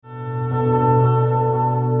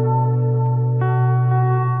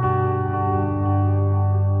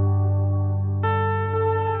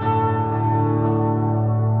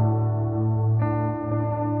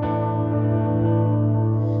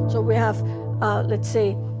let's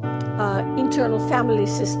say, internal family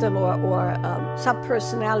system or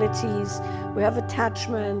subpersonalities. We have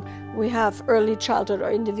attachment. We have early childhood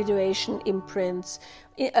or individuation imprints.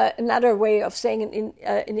 Another way of saying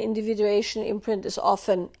an individuation imprint is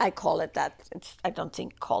often, I call it that. I don't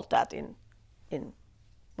think called that in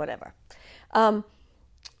whatever.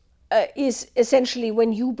 Is essentially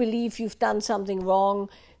when you believe you've done something wrong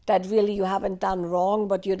that really you haven't done wrong,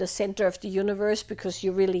 but you're the center of the universe because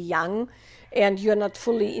you're really young and you're not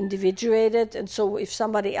fully individuated. And so if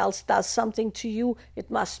somebody else does something to you, it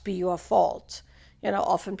must be your fault.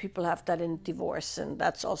 Often people have that in divorce, and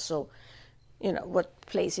that's also, what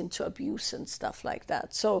plays into abuse and stuff like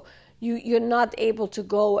that. So you're not able to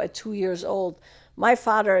go at 2 years old, my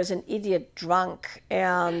father is an idiot drunk,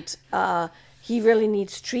 and he really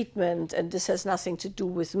needs treatment, and this has nothing to do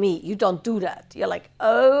with me. You don't do that. You're like,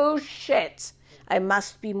 oh shit, I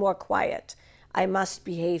must be more quiet. I must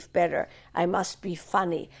behave better. I must be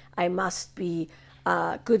funny. I must be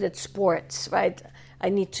good at sports, right? I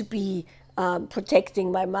need to be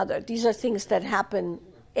protecting my mother. These are things that happen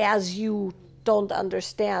as you don't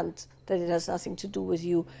understand that it has nothing to do with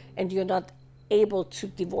you, and you're not able to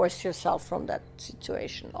divorce yourself from that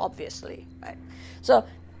situation, obviously, right? So,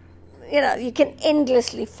 you can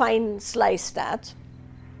endlessly slice that.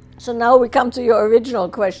 So now we come to your original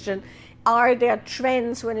question. Are there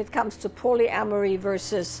trends when it comes to polyamory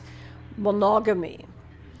versus monogamy?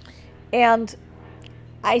 And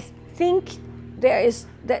I think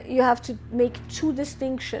that you have to make two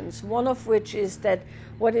distinctions, one of which is that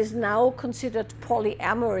what is now considered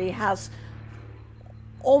polyamory has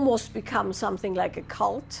almost become something like a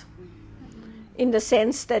cult, in the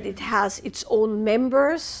sense that it has its own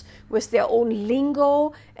members with their own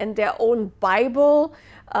lingo and their own Bible,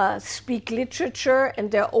 speak literature,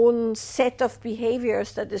 and their own set of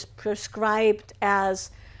behaviors that is prescribed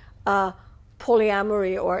as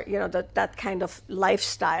polyamory, or that kind of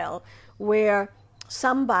lifestyle, where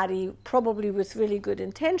somebody, probably with really good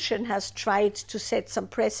intention, has tried to set some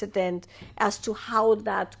precedent as to how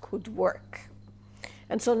that could work.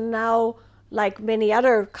 And so now, like many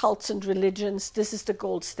other cults and religions, this is the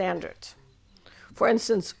gold standard. For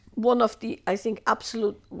instance, one of the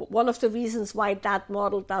reasons why that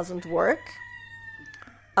model doesn't work,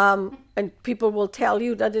 and people will tell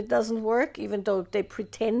you that it doesn't work, even though they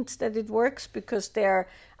pretend that it works, because they're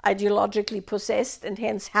ideologically possessed and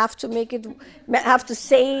hence have to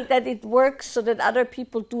say that it works so that other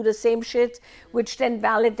people do the same shit, which then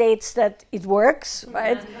validates that it works,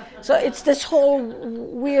 right? So it's this whole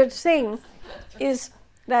weird thing, is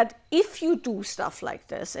that if you do stuff like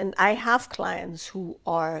this, and I have clients who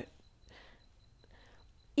are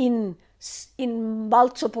in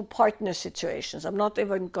multiple partner situations, I'm not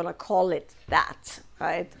even going to call it that,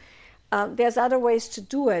 right? There's other ways to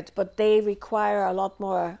do it, but they require a lot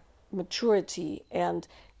more maturity, and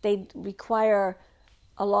they require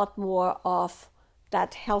a lot more of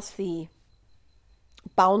that healthy,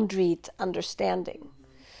 boundaried understanding.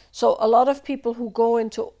 So a lot of people who go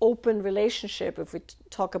into open relationship, if we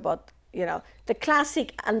talk about, the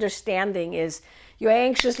classic understanding is you're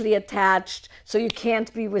anxiously attached, so you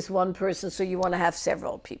can't be with one person, so you want to have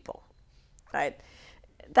several people, right?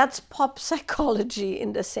 That's pop psychology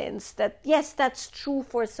in the sense that, yes, that's true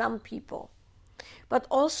for some people. But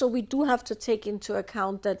also we do have to take into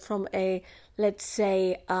account that from a, let's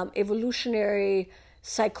say, evolutionary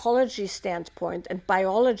psychology standpoint and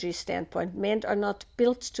biology standpoint, men are not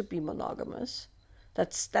built to be monogamous.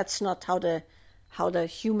 That's not how the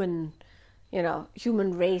human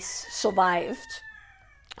race survived.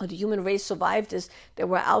 How the human race survived is there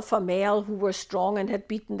were alpha male who were strong and had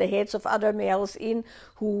beaten the heads of other males in,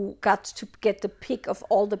 who got to get the pick of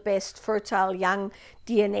all the best fertile young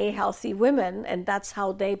DNA healthy women, and that's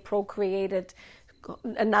how they procreated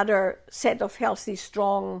another set of healthy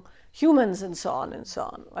strong humans, and so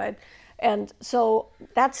on, right? And so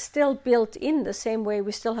that's still built in the same way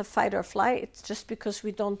we still have fight or flight. Just because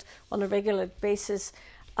we don't on a regular basis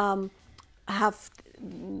have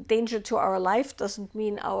danger to our life doesn't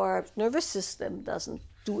mean our nervous system doesn't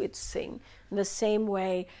do its thing. In the same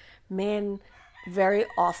way, men very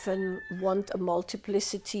often want a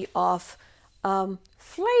multiplicity of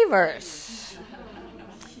flavors.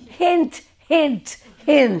 Hint, hint,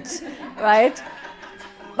 hint, right?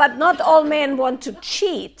 But not all men want to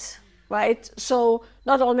cheat, right? So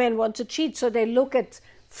not all men want to cheat, so they look at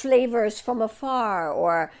flavors from afar,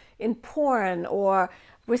 or in porn, or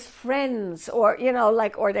with friends, or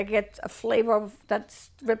or they get a flavor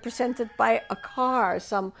that's represented by a car,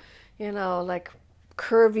 some like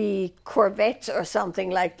curvy Corvette or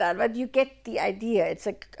something like that. But you get the idea. It's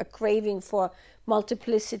a craving for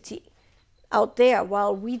multiplicity out there,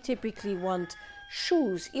 while we typically want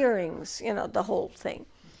shoes, earrings, the whole thing.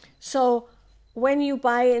 So when you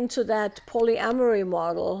buy into that polyamory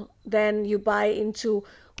model, then you buy into,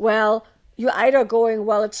 well, you're either going,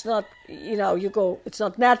 well, it's not, you go, it's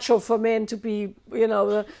not natural for men to be,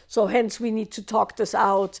 so hence we need to talk this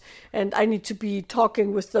out, and I need to be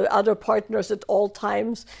talking with the other partners at all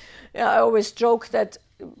times. I always joke that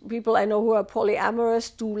people I know who are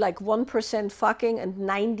polyamorous do like 1% fucking and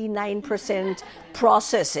 99%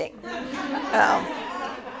 processing.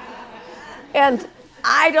 And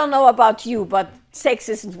I don't know about you, but sex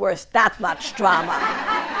isn't worth that much drama,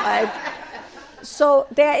 right? So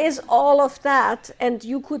there is all of that, and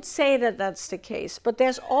you could say that that's the case. But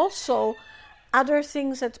there's also other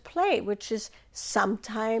things at play, which is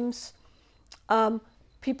sometimes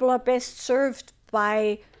people are best served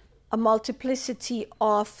by a multiplicity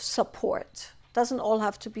of support. Doesn't all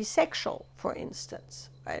have to be sexual, for instance,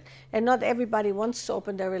 right? And not everybody wants to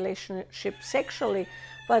open their relationship sexually,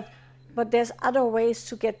 but there's other ways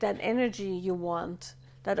to get that energy you want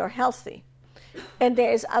that are healthy. And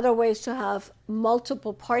there is other ways to have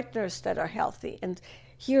multiple partners that are healthy. And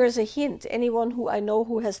here is a hint. Anyone who I know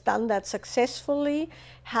who has done that successfully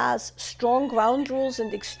has strong ground rules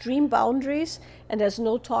and extreme boundaries, and there's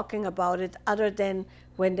no talking about it other than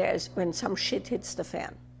when some shit hits the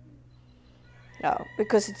fan. No,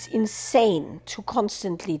 because it's insane to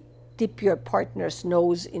constantly dip your partner's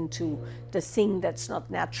nose into the thing that's not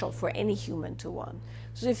natural for any human to want.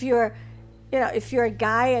 So if you're a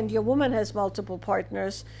guy and your woman has multiple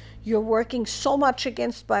partners, you're working so much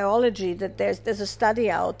against biology that there's a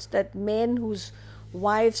study out that men whose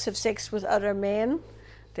wives have sex with other men,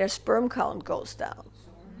 their sperm count goes down.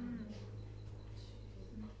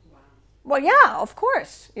 Well, yeah, of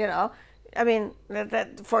course, I mean,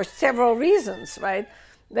 that for several reasons, right?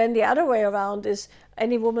 Then the other way around is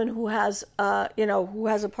any woman who has, who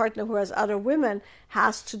has a partner who has other women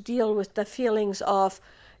has to deal with the feelings of,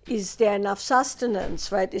 is there enough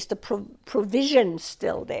sustenance, right? Is the provision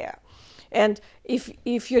still there? And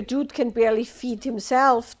if your dude can barely feed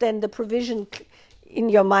himself, then the provision in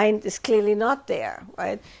your mind is clearly not there,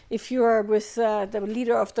 right? If you are with the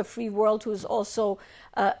leader of the free world, who's also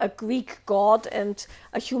a Greek god and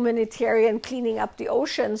a humanitarian cleaning up the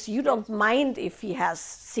oceans, you don't mind if he has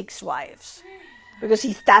 6 wives, because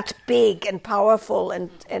he's that big and powerful and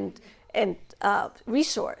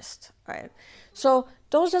resourced, right? So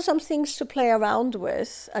those are some things to play around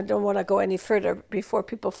with. I don't want to go any further before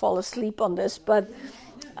people fall asleep on this, but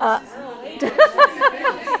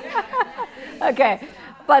okay.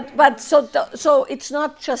 But so it's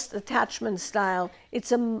not just attachment style.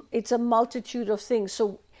 It's a multitude of things.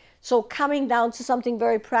 So coming down to something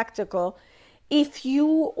very practical, if you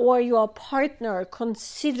or your partner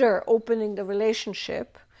consider opening the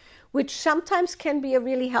relationship, which sometimes can be a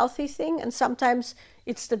really healthy thing, and sometimes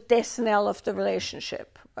it's the death knell of the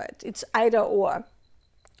relationship, right? It's either or.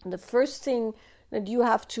 And the first thing that you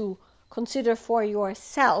have to consider for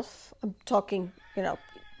yourself, I'm talking,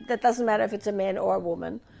 that doesn't matter if it's a man or a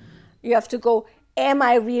woman, you have to go, am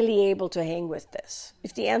I really able to hang with this?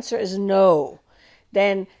 If the answer is no,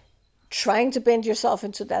 then trying to bend yourself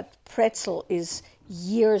into that pretzel is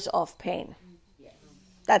years of pain.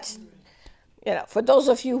 That's, for those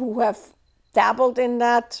of you who have dabbled in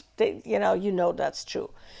that, you know that's true.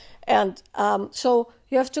 And so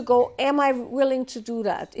you have to go, am I willing to do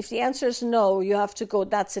that? If the answer is no, you have to go,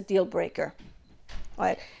 that's a deal breaker.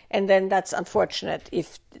 Right? And then that's unfortunate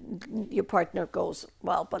if your partner goes,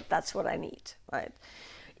 well, but that's what I need. Right?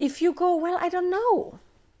 If you go, well, I don't know.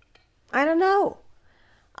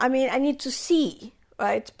 I mean, I need to see,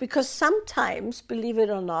 right? Because sometimes, believe it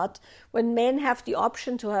or not, when men have the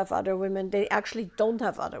option to have other women, they actually don't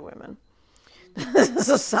have other women. This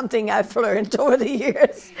is something I've learned over the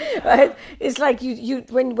years, right? It's like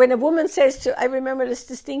when a woman says to, I remember this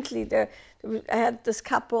distinctly, I had this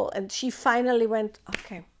couple and she finally went,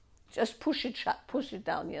 okay, just push it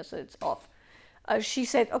down, yeah, so it's off. She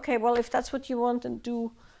said, okay, well, if that's what you want, then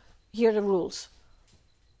here are the rules.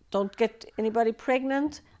 Don't get anybody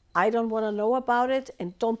pregnant, I don't want to know about it,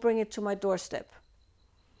 and don't bring it to my doorstep.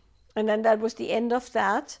 And then that was the end of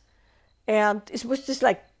that. And it was just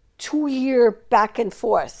like 2-year back and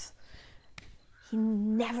forth. He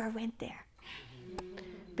never went there.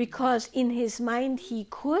 Because in his mind he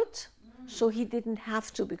could, so he didn't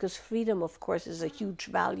have to, because freedom, of course, is a huge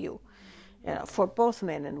value, for both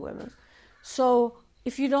men and women. So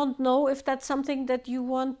if you don't know if that's something that you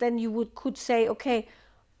want, then you could say, okay,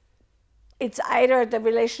 it's either the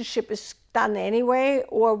relationship is done anyway,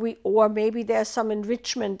 or maybe there's some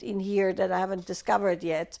enrichment in here that I haven't discovered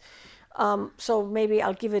yet. So maybe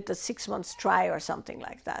I'll give it a 6 months try or something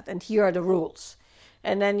like that. And here are the rules.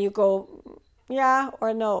 And then you go, yeah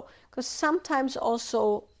or no. Because sometimes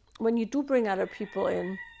also when you do bring other people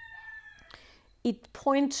in, it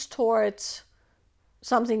points towards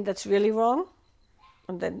something that's really wrong.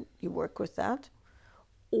 And then you work with that.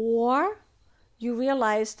 Or you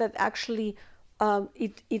realize that actually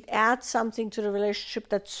it adds something to the relationship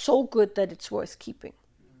that's so good that it's worth keeping.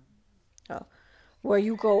 Where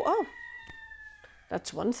you go, oh,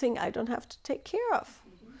 that's one thing I don't have to take care of.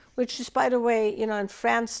 Which is, by the way, in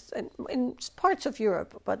France and in parts of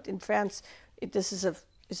Europe, but in France, this is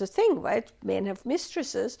a thing, right? Men have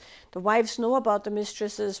mistresses. The wives know about the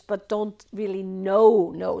mistresses, but don't really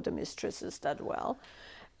know the mistresses that well.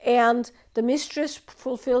 And the mistress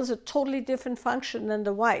fulfills a totally different function than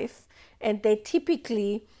the wife, and they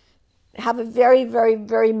typically have a very, very,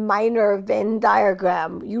 very minor Venn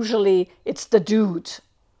diagram. Usually it's the dude,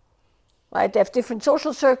 right? They have different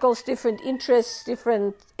social circles, different interests,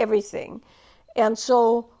 different everything. And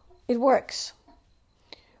so it works.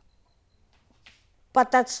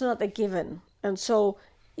 But that's not a given. And so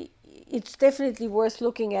it's definitely worth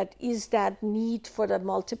looking at, is that need for the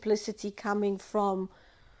multiplicity coming from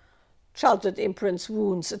childhood imprints,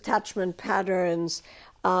 wounds, attachment patterns,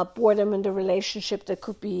 boredom in the relationship that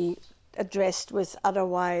could be addressed with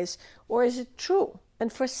otherwise, or is it true?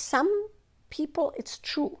 And for some people, it's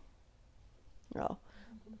true. No,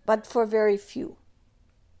 but for very few.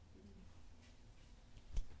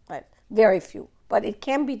 Right, very few. But it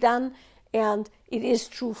can be done, and it is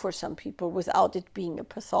true for some people without it being a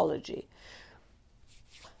pathology.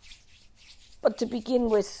 But to begin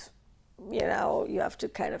with, you have to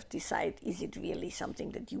kind of decide, is it really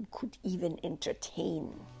something that you could even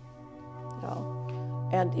entertain?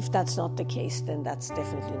 And if that's not the case, then that's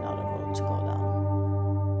definitely not a road to go down.